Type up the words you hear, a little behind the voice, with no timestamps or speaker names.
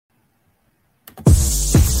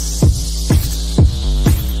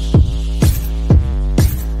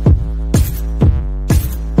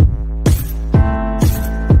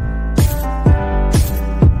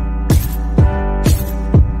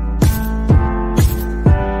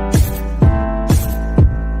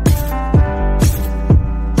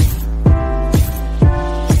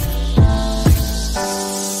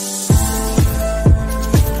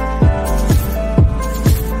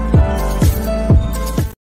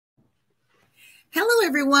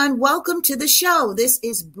everyone. Welcome to the show. This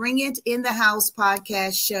is Bring It in the House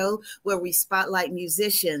podcast show where we spotlight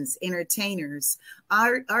musicians, entertainers,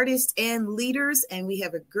 artists, and leaders. And we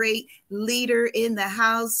have a great leader in the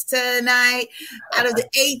house tonight out of the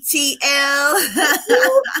ATL.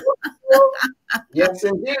 Yes,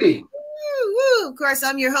 indeed. Woo. Of course,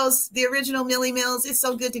 I'm your host, the original Millie Mills. It's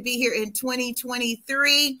so good to be here in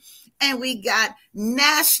 2023. And we got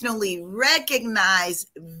nationally recognized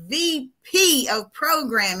VP of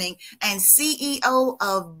Programming and CEO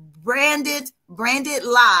of Branded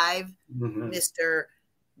Live, Mr.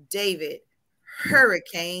 David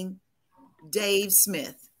Hurricane Dave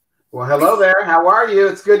Smith. Well, hello there. How are you?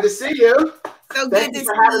 It's good to see you. So Thank you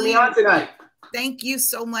for having me on tonight. Thank you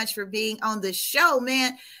so much for being on the show,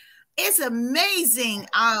 man. It's amazing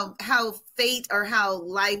how fate or how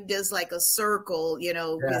life does like a circle, you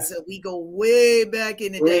know, because we go way back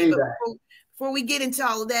in the day. But before we get into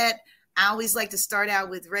all of that, I always like to start out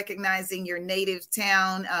with recognizing your native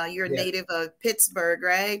town. You're a native of Pittsburgh,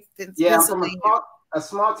 right? Yeah, I'm from a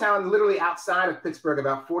small town literally outside of Pittsburgh,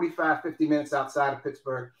 about 45, 50 minutes outside of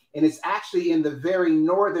Pittsburgh. And it's actually in the very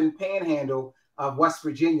northern panhandle of West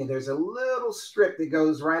Virginia. There's a little strip that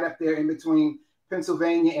goes right up there in between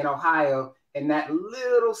Pennsylvania and Ohio, and that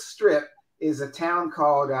little strip is a town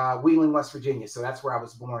called Wheeling, West Virginia. So that's where I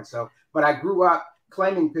was born. But I grew up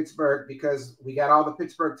claiming Pittsburgh because we got all the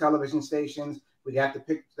Pittsburgh television stations, we got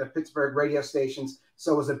the Pittsburgh radio stations.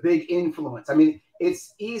 So it was a big influence. I mean,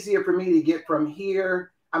 it's easier for me to get from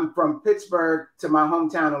here. I'm from Pittsburgh to my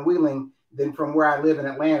hometown in Wheeling than from where I live in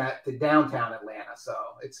Atlanta to downtown Atlanta. So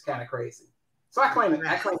it's kind of crazy. So I claim it.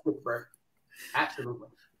 I claim Pittsburgh. Absolutely.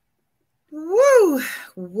 Woo!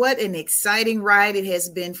 What an exciting ride it has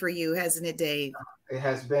been for you, hasn't it, Dave? It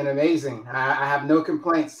has been amazing. I have no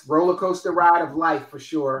complaints. Roller coaster ride of life for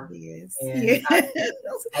sure. Yes. And I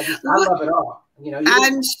love it all. You know,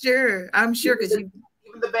 I'm sure because even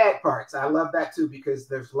the bad parts, I love that too because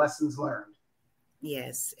there's lessons learned.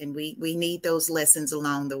 Yes, and we need those lessons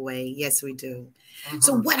along the way. Yes, we do.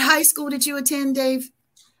 So, what high school did you attend, Dave?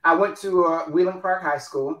 I went to Wheeling Park High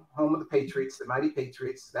School, home of the Patriots, the mighty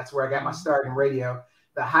Patriots. That's where I got my start in radio.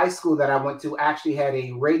 The high school that I went to actually had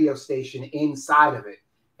a radio station inside of it,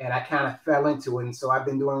 and I kind of fell into it. And so I've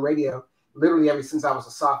been doing radio literally ever since I was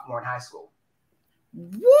a sophomore in high school.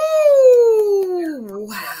 Woo!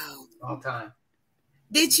 Wow. Long time.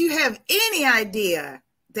 Did you have any idea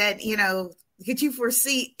that, you know, could you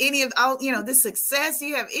foresee any of all, you know, this success? Do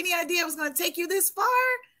you have any idea it was going to take you this far?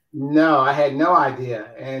 No, I had no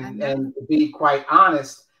idea. And to be quite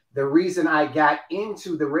honest, the reason I got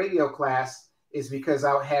into the radio class is because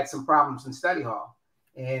I had some problems in study hall.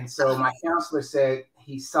 And so my counselor said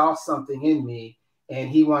he saw something in me and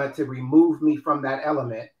he wanted to remove me from that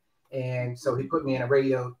element. And so he put me in a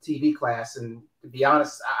radio TV class. And to be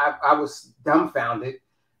honest, I was dumbfounded.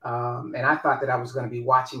 And I thought that I was going to be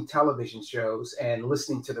watching television shows and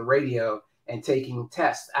listening to the radio and taking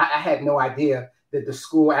tests. I had no idea that the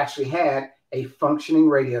school actually had a functioning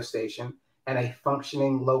radio station and a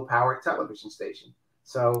functioning low-powered television station.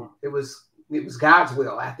 So it was God's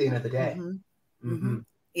will at the end of the day.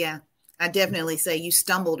 Yeah, I definitely say you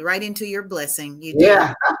stumbled right into your blessing. You did.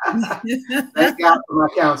 Yeah. Thank God for my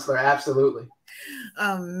counselor. Absolutely.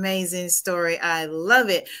 Amazing story. I love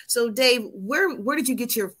it. So Dave, where did you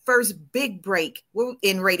get your first big break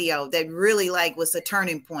in radio that really was a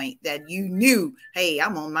turning point that you knew, hey,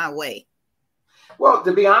 I'm on my way? Well,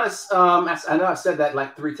 to be honest, I know I've said that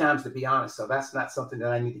like 3 times, to be honest. So that's not something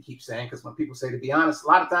that I need to keep saying, because when people say to be honest, a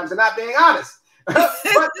lot of times they're not being honest. But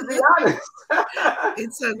to be honest,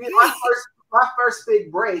 it's okay. My first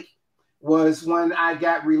big break was when I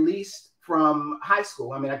got released from high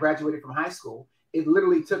school. I mean, I graduated from high school. It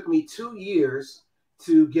literally took me 2 years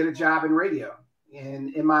to get a job in radio.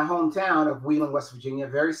 And in my hometown of Wheeling, West Virginia, a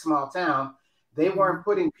very small town, they weren't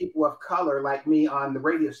putting people of color like me on the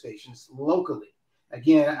radio stations locally.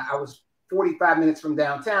 Again, I was 45 minutes from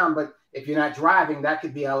downtown, but if you're not driving, that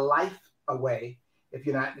could be a life away if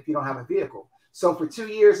you don't have a vehicle. So for 2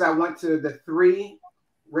 years, I went to the 3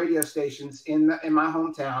 radio stations in my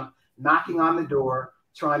hometown, knocking on the door,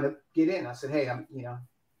 trying to get in. I said, hey,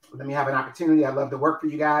 let me have an opportunity. I'd love to work for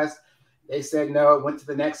you guys. They said no, went to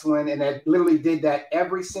the next one. And I literally did that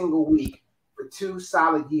every single week for 2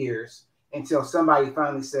 solid years until somebody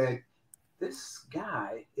finally said, this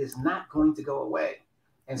guy is not going to go away.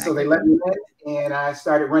 And so they let me in, and I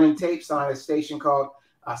started running tapes on a station called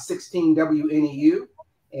 16 WNEU.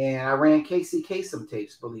 And I ran Casey Kasem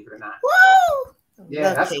tapes, believe it or not. Woo!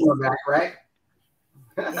 Yeah, that's going back, right?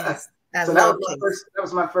 Yes, so that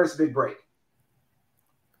was my first big break.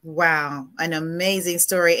 Wow, an amazing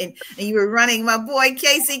story. And you were running my boy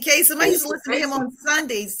Casey Kasem. I used to listen to him on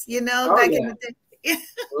Sundays, Oh, back in yeah. the day.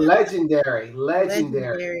 Legendary. Rest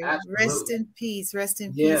Absolutely. in peace. Rest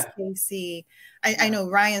in peace, Yeah. Casey. I know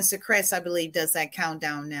Ryan Seacrest, I believe, does that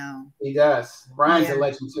countdown now. He does. Ryan's Yeah. a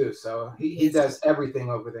legend too. So he Yes. does everything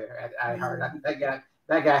over there at iHeart.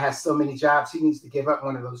 That guy has so many jobs. He needs to give up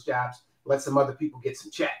one of those jobs. Let some other people get some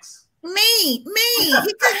checks. Me. He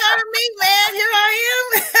could hire me, man. Here I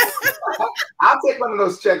am. I'll take one of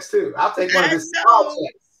those checks too. I'll take one of his small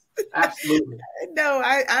checks. Absolutely. No,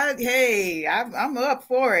 hey, I'm up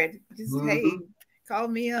for it. Just hey, call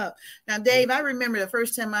me up. Now, Dave, I remember the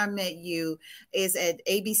first time I met you is at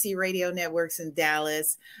ABC Radio Networks in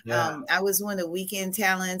Dallas. Yeah. I was one of the weekend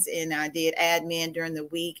talents, and I did admin during the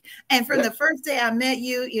week. And from the first day I met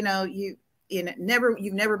you, you've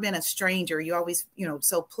never been a stranger. You always,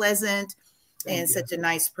 so pleasant and such a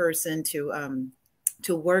nice person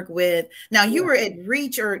to work with. Now you were at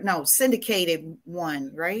Reach Syndicated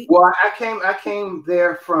One, right? Well, I came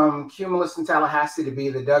there from Cumulus in Tallahassee to be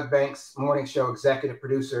the Doug Banks Morning Show executive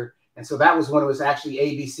producer. And so that was when it was actually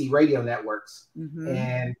ABC Radio Networks.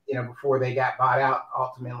 And, before they got bought out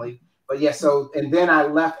ultimately. But yeah, and then I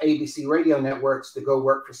left ABC Radio Networks to go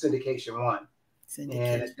work for Syndication One.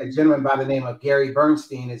 And a gentleman by the name of Gary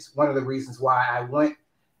Bernstein is one of the reasons why I went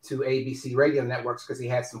to ABC Radio Networks, because he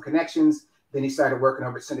had some connections. Then he started working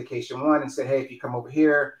over at Syndication One and said, hey, if you come over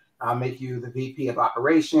here, I'll make you the VP of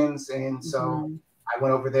operations. And so I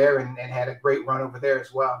went over there and had a great run over there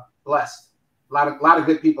as well. Blessed. A lot of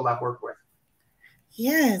good people I've worked with.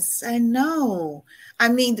 Yes, I know. I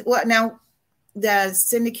mean, now the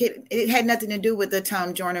syndicate, it had nothing to do with the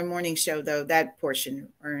Tom Joyner Morning Show, though, that portion.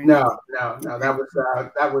 No.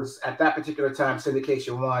 That was at that particular time,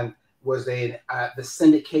 Syndication One was the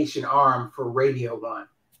syndication arm for Radio One.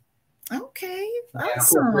 Okay, awesome. And of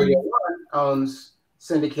course, Radio One owns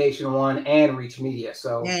Syndication One and Reach Media.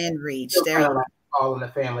 So Reach, they're like all in the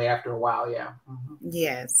family after a while. Yeah.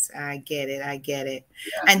 Yes, I get it.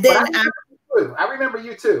 Yeah. And then I remember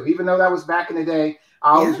you too, even though that was back in the day.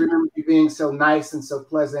 I always remember you being so nice and so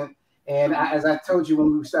pleasant. And as I told you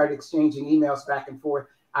when we started exchanging emails back and forth,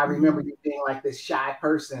 I remember you being like this shy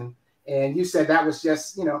person. And you said that was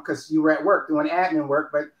just, because you were at work doing admin work,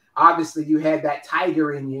 but obviously you had that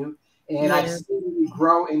tiger in you. And I see you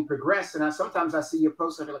grow and progress. And sometimes I see your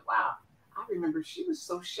posts and I'm like, wow, I remember she was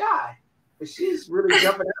so shy, but she's really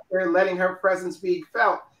jumping out there and letting her presence be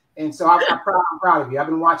felt. And so I'm proud of you. I've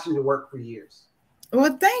been watching you work for years.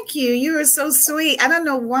 Well, thank you. You are so sweet. I don't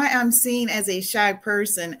know why I'm seen as a shy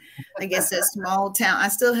person. I guess that small town. I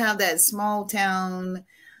still have that small town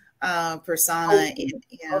persona.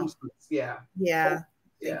 Yeah. I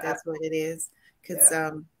think that's what it is.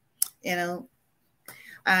 Because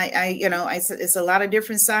it's a lot of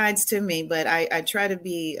different sides to me, but I try to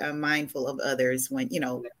be mindful of others when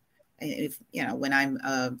when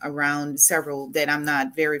I'm around several that I'm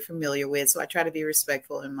not very familiar with. So I try to be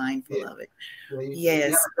respectful and mindful of it.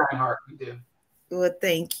 Yes. You have a kind heart, you do. Well,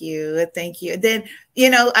 thank you. Then,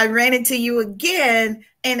 I ran into you again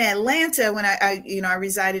in Atlanta when I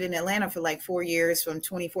resided in Atlanta for like 4 years from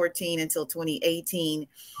 2014 until 2018.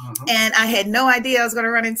 And I had no idea I was going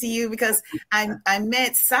to run into you because I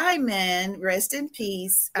met Simon, rest in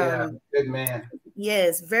peace. Good man.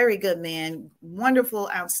 Yes, very good man.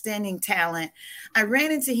 Wonderful, outstanding talent. I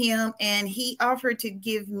ran into him and he offered to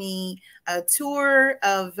give me a tour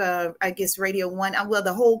of, Radio One. Well,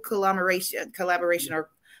 the whole collaboration or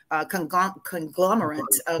conglomerate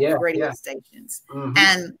of radio stations.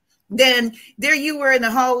 And then there you were in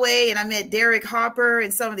the hallway and I met Derek Harper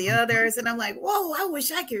and some of the others. And I'm like, whoa, I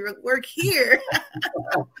wish I could work here.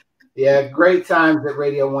 Yeah, great times at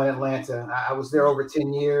Radio One Atlanta. I was there over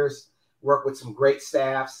 10 years. Work with some great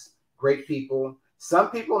staffs, great people.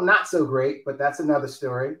 Some people not so great, but that's another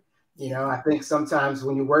story. I think sometimes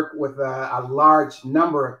when you work with a large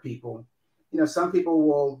number of people, some people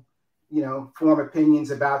will, form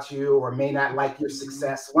opinions about you or may not like your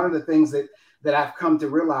success. One of the things that I've come to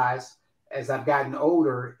realize as I've gotten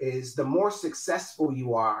older is the more successful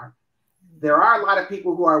you are, there are a lot of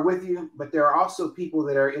people who are with you, but there are also people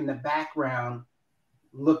that are in the background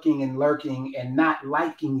looking and lurking and not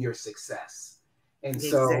liking your success. And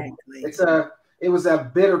so it was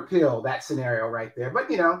a bitter pill, that scenario right there. But,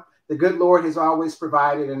 the good Lord has always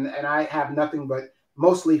provided. And I have nothing but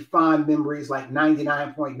mostly fond memories, like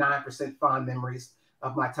 99.9% fond memories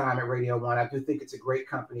of my time at Radio One. I do think it's a great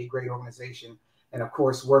company, great organization. And of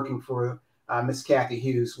course, working for Miss Cathy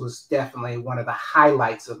Hughes was definitely one of the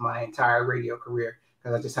highlights of my entire radio career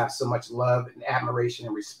because I just have so much love and admiration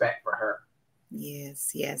and respect for her.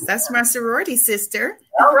 Yes, yes. That's my sorority sister.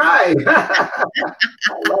 All right. I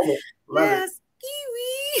love it. Love yes.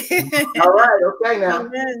 it. All right. Okay now.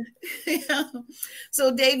 Yeah.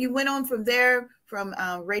 So Dave, you went on from there from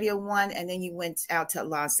Radio One, and then you went out to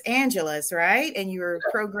Los Angeles, right? And you were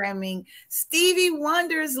programming Stevie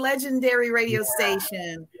Wonder's legendary radio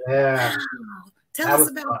station. Yeah. Wow. Tell us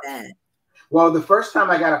about that. Well, the first time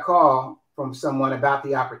I got a call from someone about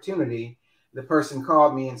the opportunity, the person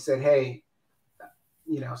called me and said, hey,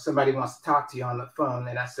 somebody wants to talk to you on the phone.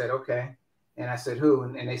 And I said, okay. And I said, who?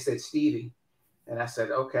 And they said, Stevie. And I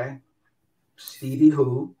said, okay. Stevie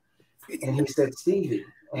who? And he said, Stevie.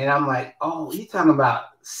 And I'm like, oh, you talking about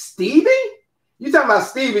Stevie? You talking about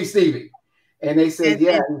Stevie? And they said,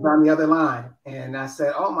 yeah, he's on the other line. And I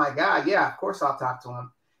said, oh my God, yeah, of course I'll talk to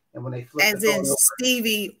him. And when they flipped as in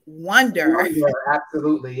Stevie Wonder.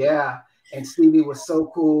 Absolutely, yeah. And Stevie was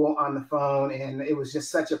so cool on the phone, and it was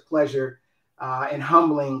just such a pleasure and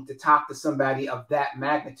humbling to talk to somebody of that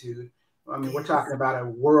magnitude. I mean, we're talking about a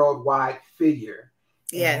worldwide figure.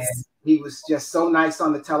 Yes. And he was just so nice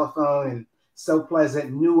on the telephone and so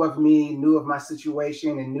pleasant, knew of me, knew of my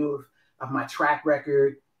situation, and knew of my track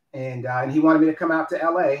record. And he wanted me to come out to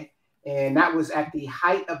LA. And that was at the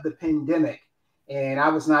height of the pandemic. And I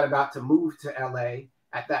was not about to move to LA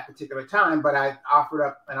at that particular time, but I offered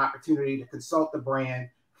up an opportunity to consult the brand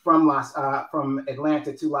from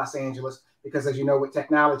Atlanta to Los Angeles, because as you know, with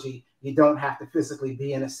technology, you don't have to physically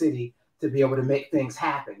be in a city to be able to make things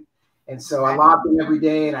happen. And so I logged in every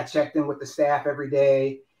day and I checked in with the staff every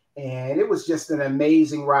day. And it was just an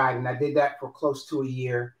amazing ride. And I did that for close to a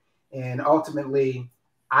year. And ultimately,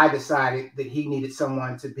 I decided that he needed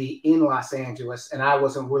someone to be in Los Angeles. And I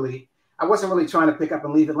wasn't really trying to pick up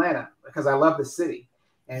and leave Atlanta because I love the city.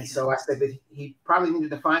 And so I said that he probably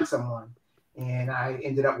needed to find someone. And I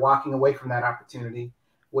ended up walking away from that opportunity,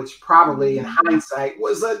 which probably in hindsight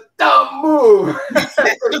was a dumb move.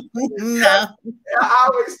 No. I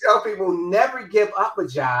always tell people, never give up a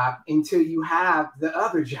job until you have the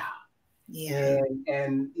other job. Yeah.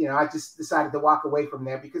 And I just decided to walk away from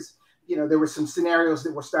there because, there were some scenarios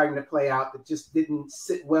that were starting to play out that just didn't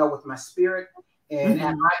sit well with my spirit. And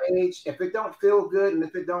at my age, if it don't feel good and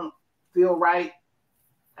if it don't feel right,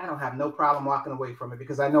 I don't have no problem walking away from it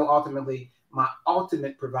because I know ultimately my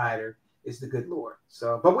ultimate provider is the good Lord.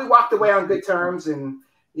 So, but we walked away on good terms. And,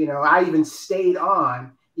 I even stayed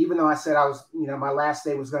on, even though I said I was, my last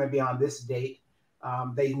day was going to be on this date.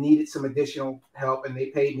 They needed some additional help and they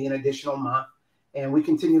paid me an additional month. And we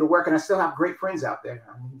continue to work. And I still have great friends out there.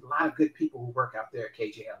 I mean, a lot of good people who work out there at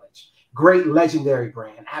KJLH. Great legendary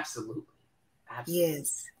brand. Absolutely.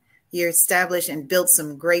 Yes. You're established and built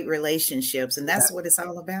some great relationships. And that's what it's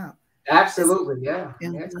all about. Absolutely. Yeah.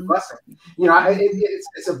 It's a blessing.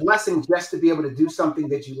 It's a blessing just to be able to do something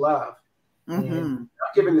that you love. And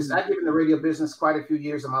I've given the radio business quite a few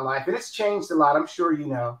years of my life, and it's changed a lot. I'm sure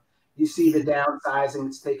you see the downsizing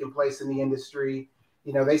that's taking place in the industry.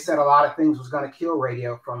 They said a lot of things was going to kill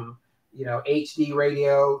radio, from HD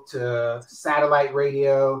radio to satellite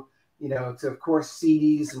radio, to of course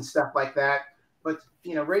CDs and stuff like that. But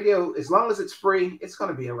radio, as long as it's free, it's going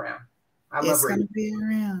to be around. I love radio. It's going to be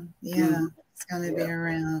around. Yeah. It's going to be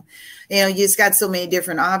around. You just got so many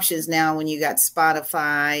different options now when you got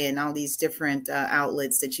Spotify and all these different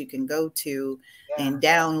outlets that you can go to and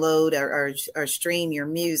download or stream your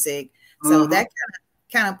music. So that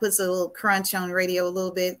kind of puts a little crunch on radio a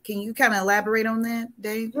little bit. Can you kind of elaborate on that,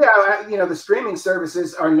 Dave? Yeah, the streaming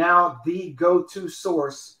services are now the go-to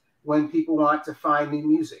source when people want to find new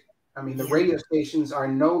music. I mean, the radio stations are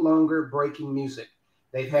no longer breaking music.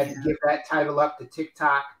 They've had to give that title up to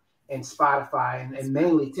TikTok and Spotify, and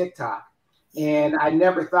mainly TikTok. And I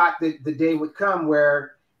never thought that the day would come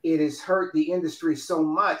where it has hurt the industry so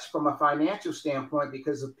much from a financial standpoint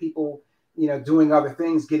because of people, doing other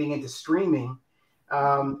things, getting into streaming.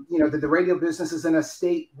 That the radio business is in a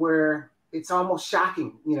state where it's almost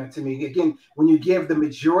shocking, to me. Again, when you give the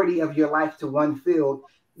majority of your life to one field,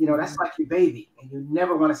 that's like your baby, and you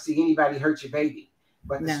never want to see anybody hurt your baby.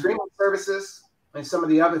 But the streaming services and some of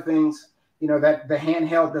the other things, that the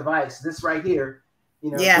handheld device, this right here,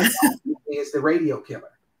 is the radio killer.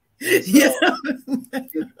 So,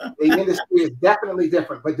 the industry is definitely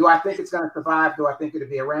different. But do I think it's going to survive? Do I think it'll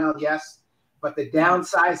be around? Yes. But the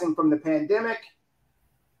downsizing from the pandemic,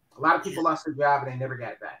 a lot of people lost their job and they never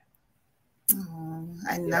got it back. Oh,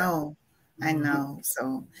 I know.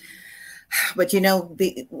 So, but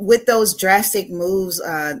with those drastic moves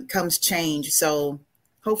comes change. So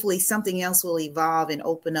hopefully something else will evolve and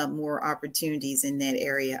open up more opportunities in that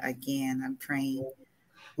area again. I'm praying.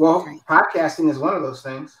 Well, podcasting is one of those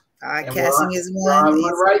things. Podcasting is we're on one.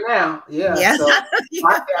 one right now. Yeah. So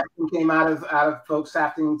podcasting came out of folks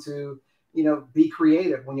having to, be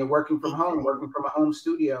creative when you're working from home, working from a home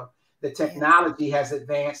studio. The technology has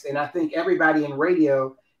advanced, and I think everybody in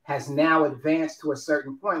radio has now advanced to a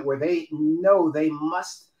certain point where they know they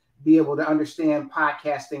must be able to understand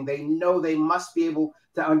podcasting. They know they must be able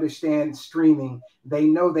to understand streaming. They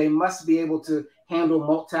know they must be able to handle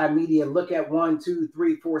multimedia, look at 1, 2,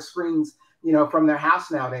 3, 4 screens, from their house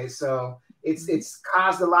nowadays. So it's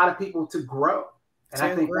caused a lot of people to grow. And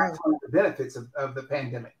I think that's one of the benefits of the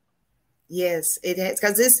pandemic. Yes, it has,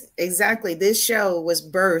 because this show was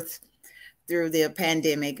birthed through the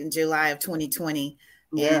pandemic in July of 2020.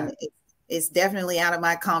 Yeah. And it's definitely out of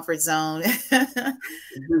my comfort zone. You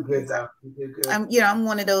do good, though. You do good. I'm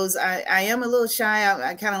one of those, I am a little shy.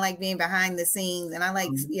 I kind of like being behind the scenes, and I like,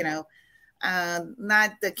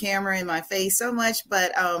 not the camera in my face so much,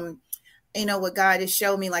 but what God has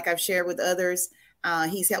shown me, like I've shared with others,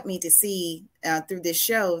 he's helped me to see through this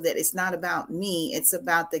show that it's not about me. It's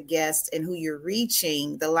about the guest and who you're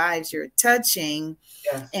reaching, the lives you're touching,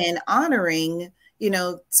 and honoring,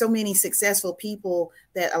 so many successful people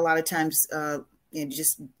that a lot of times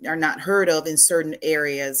just are not heard of in certain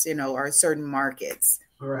areas, or certain markets.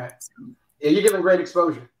 Right. Yeah, you're giving great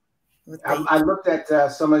exposure. I looked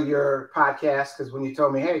at some of your podcasts, because when you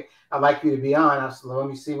told me, hey, I'd like you to be on, I said, let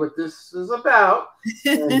me see what this is about.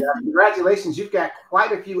 And congratulations, you've got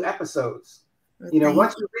quite a few episodes.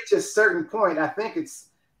 Once you reach a certain point, I think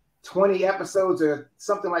it's 20 episodes or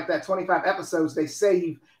something like that, 25 episodes, they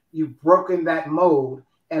say you've broken that mold.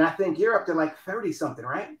 And I think you're up to like 30 something,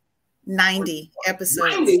 right? 90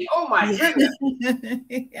 episodes. 90? Oh my goodness.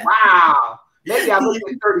 Yeah. Wow. Maybe I looked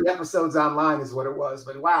at 30 episodes online is what it was,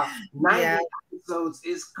 but wow, 90 episodes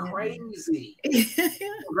is crazy.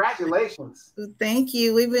 Congratulations. Thank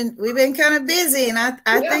you. We've been kind of busy, and I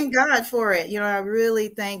thank God for it. I really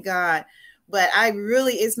thank God. But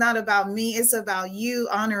it's not about me. It's about you,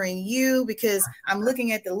 honoring you, because I'm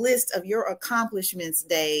looking at the list of your accomplishments,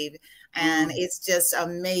 Dave. And it's just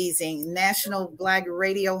amazing. National Black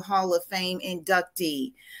Radio Hall of Fame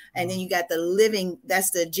inductee. And then you got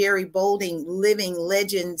that's the Jerry Bolding Living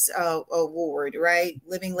Legends Award, right?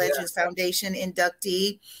 Living Legends Foundation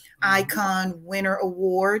inductee, Icon Winner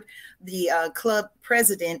Award, the club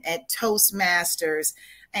president at Toastmasters.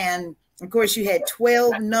 And of course, you had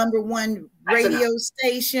 12 #1 radio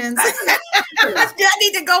stations. I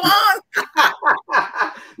need to go on.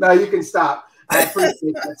 No, you can stop. I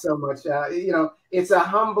appreciate that so much. It's a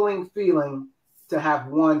humbling feeling to have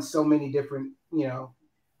won so many different,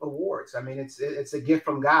 awards. I mean, it's a gift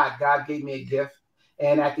from God. God gave me a gift.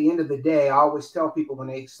 And at the end of the day, I always tell people when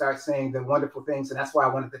they start saying the wonderful things, and that's why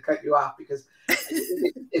I wanted to cut you off, because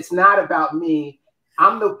it's not about me.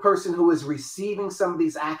 I'm the person who is receiving some of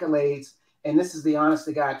these accolades. And this is the honest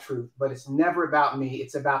to God truth, but it's never about me.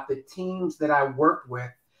 It's about the teams that I worked with,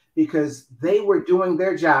 because they were doing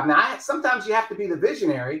their job. Now, sometimes you have to be the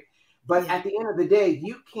visionary, but at the end of the day,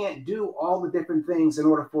 you can't do all the different things in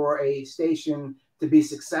order for a station to be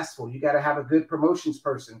successful. You got to have a good promotions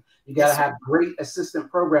person. You got to have great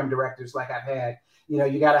assistant program directors like I've had.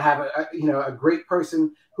 You got to have a great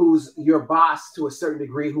person who's your boss to a certain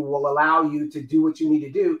degree, who will allow you to do what you need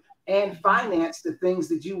to do and finance the things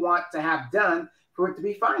that you want to have done for it to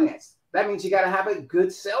be financed. That means you got to have a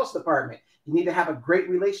good sales department. You need to have a great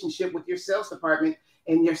relationship with your sales department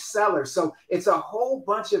and your sellers. So it's a whole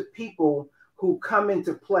bunch of people who come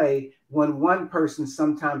into play when one person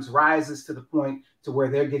sometimes rises to the point to where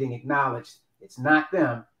they're getting acknowledged. It's not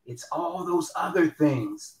them. It's all those other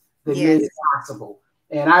things that made it possible.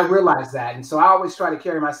 And I realize that. And so I always try to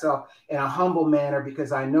carry myself in a humble manner,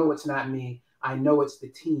 because I know it's not me. I know it's the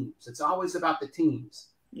teams. It's always about the teams.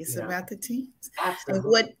 It's about the teams.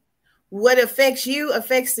 Absolutely. And what affects you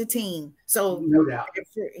affects the team. So no doubt.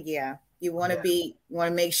 You want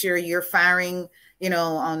to make sure you're firing,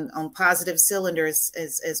 on positive cylinders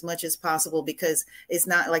as much as possible, because it's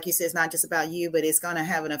not, like you said, it's not just about you, but it's going to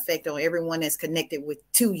have an effect on everyone that's connected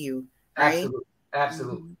to you. Right?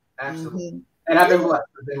 Absolutely. Mm-hmm. And I've been blessed.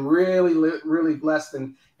 I've been really, really blessed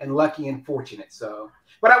and lucky and fortunate. So,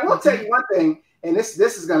 but I will tell you one thing, and this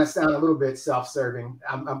is going to sound a little bit self-serving.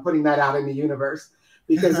 I'm putting that out in the universe,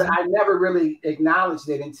 because I never really acknowledged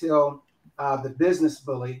it until the business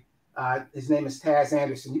bully. His name is Taz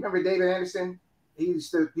Anderson. You remember David Anderson? He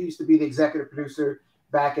used to be the executive producer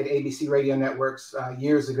back at ABC Radio Networks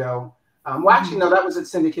years ago. Well, actually, no, that was at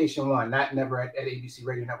Syndication One, never at ABC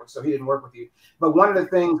Radio Network. So he didn't work with you. But one of the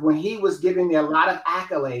things, when he was giving me a lot of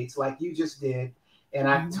accolades, like you just did, and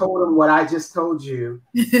I told him what I just told you,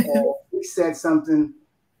 and he said something,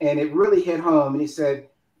 and it really hit home. And he said,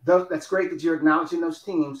 that's great that you're acknowledging those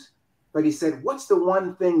teams. But he said, what's the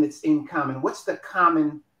one thing that's in common? What's the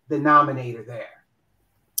common denominator there?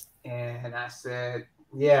 And I said,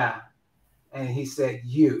 yeah. And he said,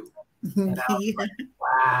 you. And I was like,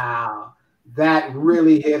 wow, that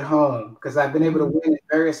really hit home, because I've been able to win in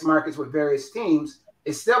various markets with various teams.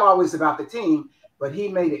 It's still always about the team, but he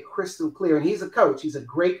made it crystal clear. And he's a coach. He's a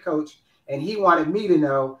great coach. And he wanted me to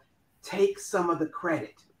know, take some of the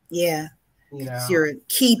credit. Yeah. You know, you're a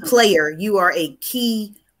key player. You are a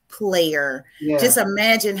key player. Yeah. Just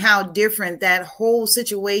imagine how different that whole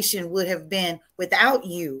situation would have been without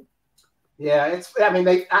you. Yeah,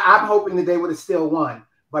 I'm hoping that they would have still won,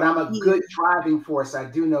 but I'm a good driving force. I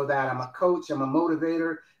do know that. I'm a coach. I'm a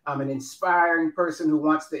motivator. I'm an inspiring person who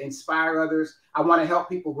wants to inspire others. I want to help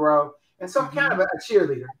people grow. And so I'm kind of a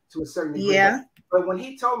cheerleader to a certain degree. Yeah. But when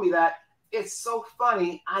he told me that, it's so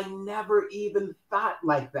funny. I never even thought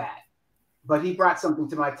like that. But he brought something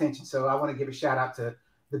to my attention. So I want to give a shout out to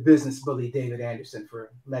the business bully, David Anderson,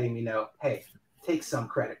 for letting me know, hey, take some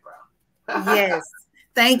credit, bro. Yes.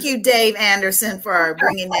 Thank you, Dave Anderson, for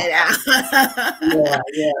bringing that out.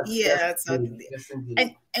 Yeah.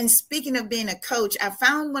 And speaking of being a coach, I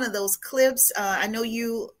found one of those clips. I know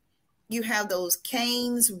you have those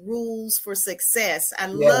Cane's rules for success. I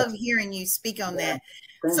love hearing you speak on that.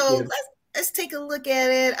 So let's take a look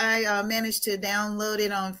at it. I managed to download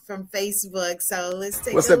it from Facebook. So let's take a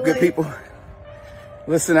look. What's up, good people?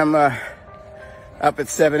 Listen, I'm up at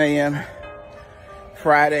 7 a.m.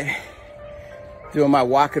 Friday, doing my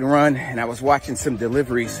walk and run, and I was watching some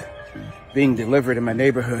deliveries being delivered in my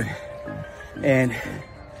neighborhood, and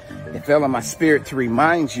it fell on my spirit to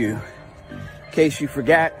remind you, in case you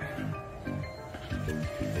forgot,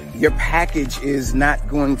 your package is not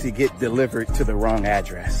going to get delivered to the wrong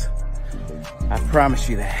address. I promise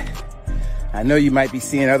you that. I know you might be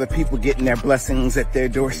seeing other people getting their blessings at their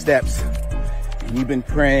doorsteps, and you've been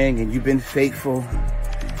praying and you've been faithful.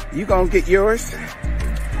 You gonna get yours,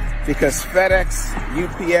 because FedEx,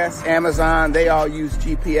 UPS, Amazon, they all use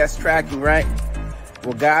GPS tracking, right?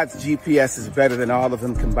 Well, God's GPS is better than all of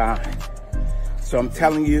them combined. So I'm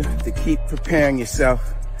telling you to keep preparing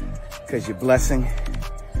yourself, because your blessing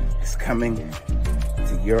is coming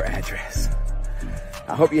to your address.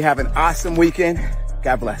 I hope you have an awesome weekend.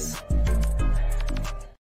 God bless.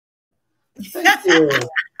 Thank you.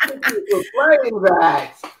 Thank you for playing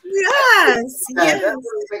that. Yes. That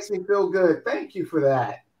really makes me feel good. Thank you for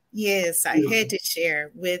that. Yes, I had to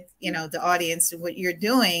share with the audience what you're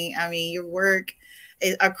doing. I mean, your work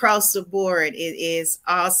is across the board. It is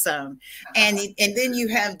awesome. And then you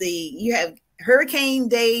have Hurricane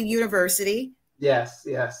Dave University. Yes.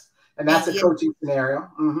 And that's a coaching scenario.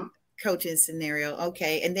 Mm-hmm. Coaching scenario.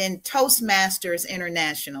 Okay. And then Toastmasters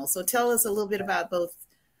International. So tell us a little bit about both,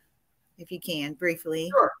 if you can, briefly.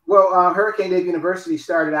 Sure. Well, Hurricane Dave University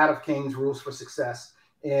started out of Cane's Rules for Success.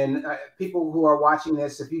 And people who are watching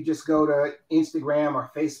this, if you just go to Instagram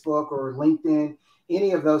or Facebook or LinkedIn,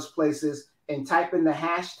 any of those places, and type in the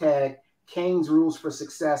hashtag Cane's Rules for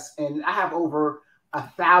Success, and I have over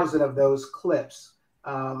 1,000 of those clips,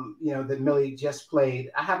 that Millie just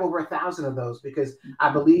played. I have over 1,000 of those, because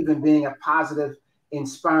I believe in being a positive,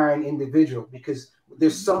 inspiring individual, because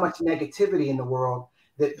there's so much negativity in the world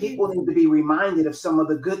that people need to be reminded of some of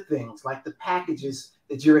the good things, like the packages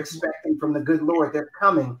that you're expecting from the good Lord. They're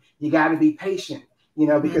coming. You got to be patient,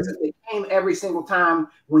 because if they came every single time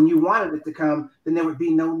when you wanted it to come, then there would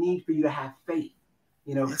be no need for you to have faith.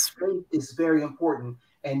 Faith is very important,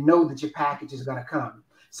 and know that your package is going to come.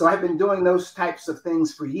 So I've been doing those types of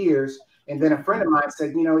things for years. And then a friend of mine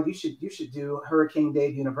said, you should do Hurricane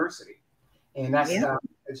Dave University. And that's a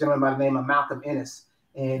gentleman by the name of Malcolm Ennis.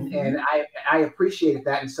 And I appreciated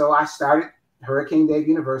that. And so I started Hurricane Dave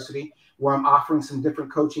University, where I'm offering some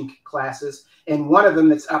different coaching classes. And one of them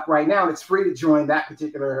that's up right now, and it's free to join that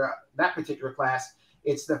particular class.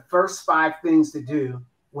 It's the first 5 things to do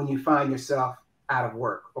when you find yourself out of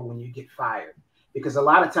work or when you get fired. Because a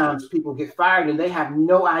lot of times people get fired and they have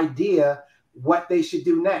no idea what they should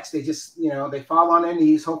do next. They just, they fall on their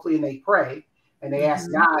knees, hopefully, and they pray and they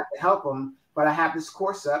ask God to help them. But I have this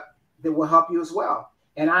course up that will help you as well.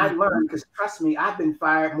 And I learned, because trust me, I've been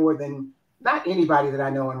fired more than not anybody that I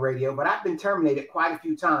know in radio, but I've been terminated quite a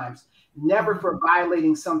few times. Never for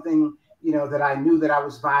violating something, that I knew that I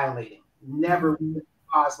was violating. Never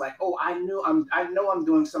because like, oh, I know I'm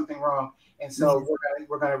doing something wrong, and so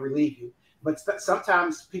we're gonna relieve you. But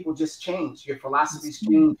sometimes people just change. Your philosophies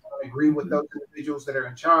change. You don't agree with those individuals that are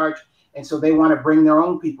in charge, and so they want to bring their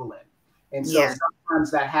own people in. And so sometimes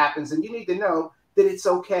that happens, and you need to know that it's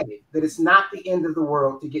okay, that it's not the end of the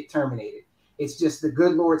world to get terminated. It's just the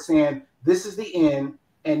good Lord saying, this is the end,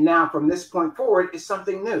 And now from this point forward, it's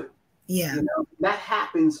something new. Yeah. You know, that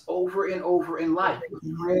happens over and over in life with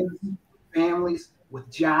friends, families,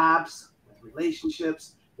 with jobs, with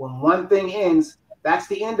relationships. When one thing ends, that's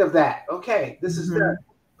the end of that. Okay, this is done.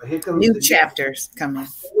 But here comes new chapters coming.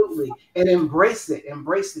 Absolutely. And embrace it.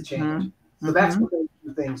 Embrace the change. So that's what those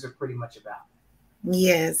two things are pretty much about.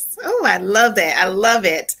 Yes. Oh, I love that. I love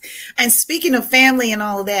it. And speaking of family and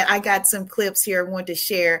all of that, I got some clips here I want to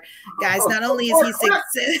share. Guys, not only is he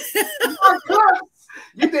successful.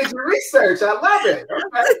 You did your research. I love it. Okay.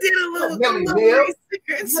 I did a little research.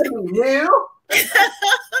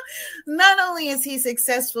 Not only is he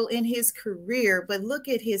successful in his career, but look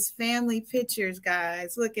at his family pictures,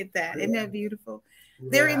 guys. Look at that. Isn't that beautiful? Yeah.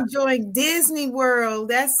 They're enjoying Disney World.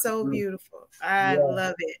 That's so beautiful. I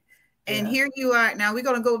love it. And here you are. Now we're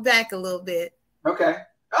going to go back a little bit. Okay.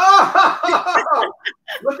 Oh,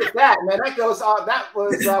 look at that, man. That goes on. That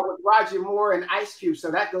was with Roger Moore and Ice Cube. So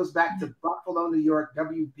that goes back to Buffalo, New York,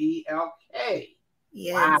 WBLK.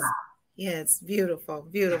 Yes. Wow. Yes. Beautiful.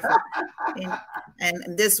 Beautiful.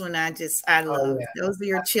 and this one, I love. Yeah. Those are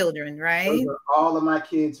your children, right? Those are all of my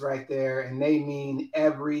kids right there. And they mean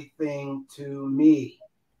everything to me.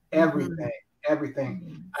 Everything.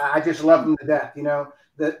 Everything. I just love them to death. You know,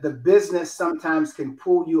 the business sometimes can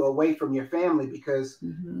pull you away from your family because,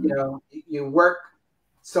 you know, you work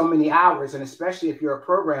so many hours. And especially if you're a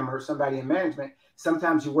programmer or somebody in management,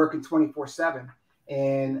 sometimes you're working 24/7.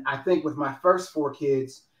 And I think with my first 4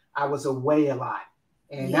 kids, I was away a lot.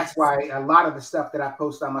 And that's why a lot of the stuff that I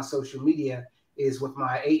post on my social media is with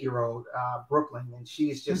my 8-year-old, Brooklyn. And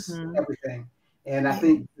she is just everything. And I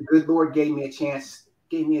think the good Lord gave me a chance,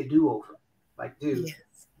 gave me a do-over. Like, dude,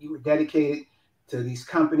 you were dedicated to these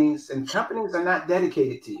companies, and companies are not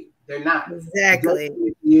dedicated to you. They're not. Exactly. They're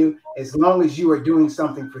dedicated to you as long as you are doing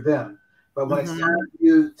something for them. But when it's time for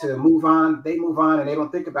you to move on, they move on and they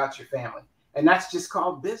don't think about your family. And that's just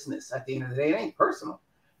called business at the end of the day. It ain't personal.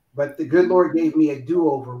 But the good Lord gave me a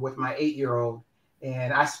do-over with my 8-year-old,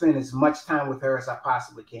 and I spend as much time with her as I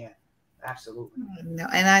possibly can. Absolutely. No,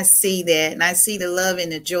 and I see that, and I see the love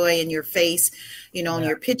and the joy in your face, you know, in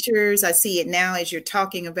your pictures. I see it now as you're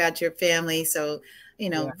talking about your family. So,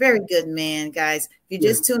 you know, very good man, guys. If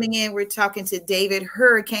you're just tuning in, we're talking to David,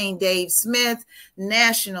 Hurricane Dave Smith,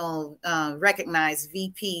 national recognized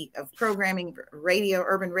VP of Programming Radio,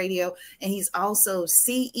 Urban Radio, and he's also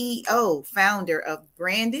CEO, founder of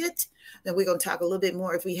Branded. Then we're going to talk a little bit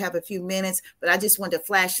more if we have a few minutes, but I just wanted to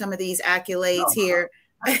flash some of these accolades here.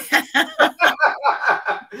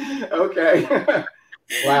 Okay.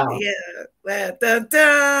 Wow. Yeah. Dun,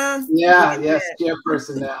 dun. Yeah. Yes.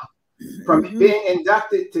 Chairperson now. From being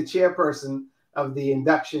inducted to chairperson of the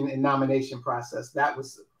induction and nomination process. That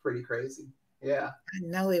was pretty crazy. Yeah. I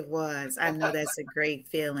know it was. I know that's a great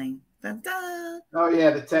feeling. Dun, dun. Oh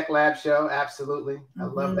yeah. The Tech Lab show. Absolutely. I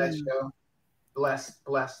love that show. Blessed.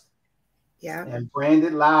 Yeah. And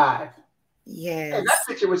Branded Live. Yes. And that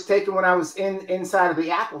picture was taken when I was inside of the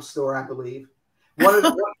Apple store, I believe. One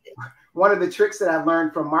of the tricks that I've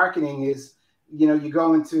learned from marketing is, you know, you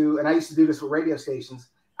go into, and I used to do this with radio stations.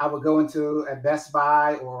 I would go into a Best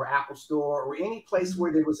Buy or Apple store or any place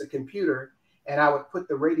where there was a computer, and I would put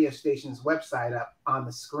the radio station's website up on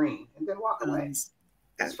the screen and then walk away.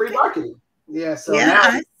 That's free marketing. Yeah. So now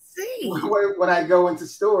I see. When I go into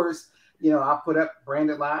stores, you know, I'll put up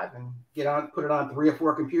Branded Live and put it on 3 or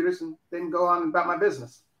 4 computers and then go on about my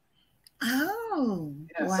business. Oh,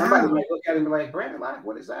 yeah. Wow. Somebody might look at it and be like, Branded Live,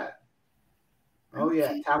 what is that? Oh,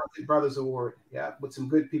 yeah. Talented Brothers Award. Yeah. With some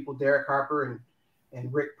good people, Derek Harper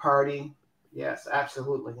and Rick Party. Yes,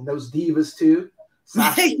 absolutely. And those divas too.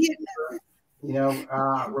 Sasha, you know,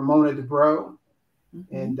 Ramona DeBro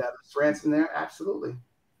and Miss Ransom there. Absolutely.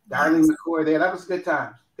 Darlene McCoy there. That was a good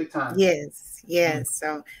time. Good time. Yes.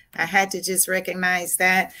 So I had to just recognize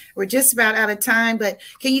that. We're just about out of time, but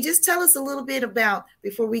can you just tell us a little bit about,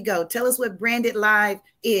 before we go, tell us what Branded Live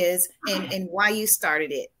is and why you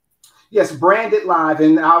started it. Yes, Branded Live.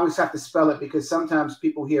 And I always have to spell it because sometimes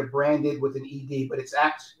people hear branded with an ED, but it's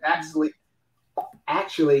actually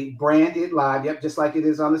Branded Live. Yep, just like it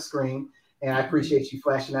is on the screen. And I appreciate you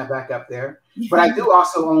flashing that back up there. But I do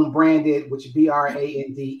also own Branded, which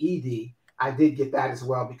BRANDED. I did get that as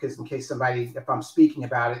well because in case somebody, if I'm speaking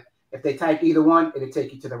about it, if they type either one, it'll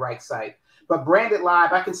take you to the right site. But Branded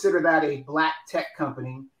Live, I consider that a Black tech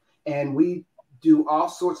company, and we do all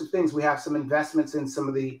sorts of things. We have some investments in some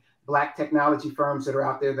of the Black technology firms that are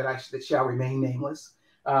out there that shall remain nameless.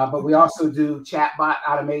 But we also do chatbot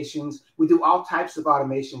automations. We do all types of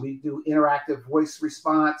automation. We do interactive voice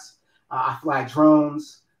response. I fly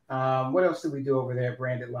drones. What else do we do over there at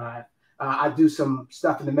Branded Live? I do some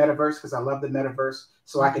stuff in the metaverse because I love the metaverse.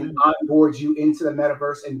 So I can onboard you into the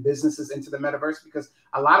metaverse and businesses into the metaverse, because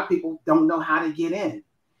a lot of people don't know how to get in.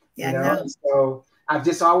 Yeah, you know? So I've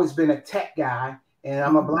just always been a tech guy, and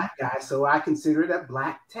I'm a Black guy, so I consider it a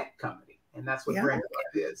Black tech company, and that's what Branded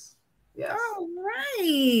Live is. Yes. All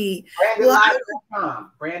right.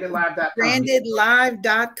 BrandedLive.com. BrandedLive.com.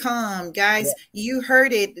 BrandedLive.com. Guys, you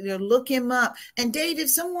heard it. Look him up. And Dave, if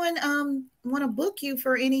someone want to book you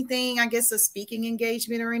for anything, I guess a speaking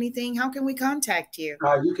engagement or anything, how can we contact you?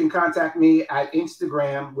 You can contact me at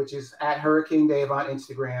Instagram, which is at Hurricane Dave on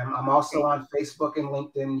Instagram. I'm also on Facebook and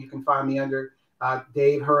LinkedIn. You can find me under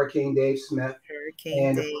Hurricane Dave Smith.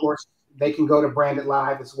 And of course, they can go to Branded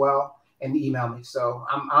Live as well and email me. So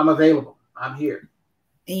I'm available. I'm here.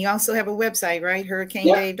 And you also have a website, right?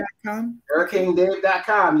 HurricaneDave.com.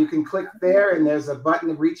 HurricaneDave.com. You can click there, and there's a button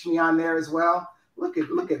to reach me on there as well. Look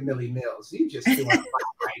at Millie Mills. You just doing a lot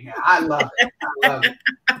right now. I love it.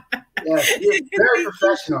 Yes, you're very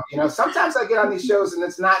professional. Sometimes I get on these shows and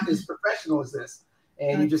it's not as professional as this,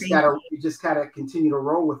 and you just gotta continue to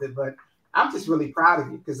roll with it. But I'm just really proud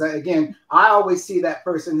of you, because again, I always see that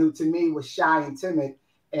person who to me was shy and timid,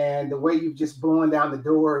 and the way you've just blowing down the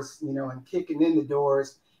doors, and kicking in the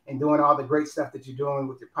doors and doing all the great stuff that you're doing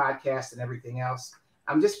with your podcast and everything else.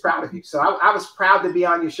 I'm just proud of you. So I was proud to be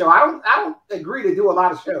on your show. I don't agree to do a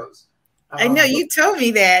lot of shows. I know you told me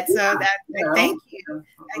that. So thank you.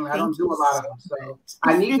 I don't do a lot of them. So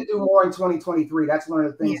I need to do more in 2023. That's one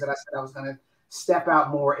of the things that I said I was going to step out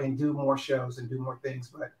more and do more shows and do more things.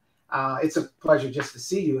 But it's a pleasure just to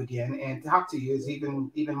see you again, and talk to you is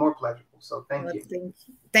even more pleasurable. So thank you.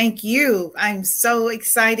 Thank you. I'm so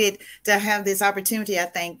excited to have this opportunity. I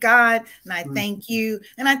thank God, and I thank you.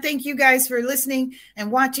 And I thank you guys for listening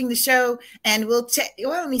and watching the show. And we'll check.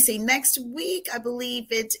 Well, let me see. Next week, I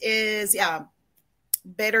believe it is,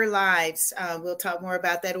 Better Lives. We'll talk more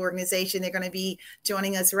about that organization. They're going to be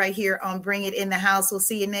joining us right here on Bring It in the House. We'll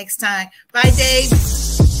see you next time. Bye,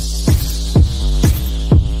 Dave.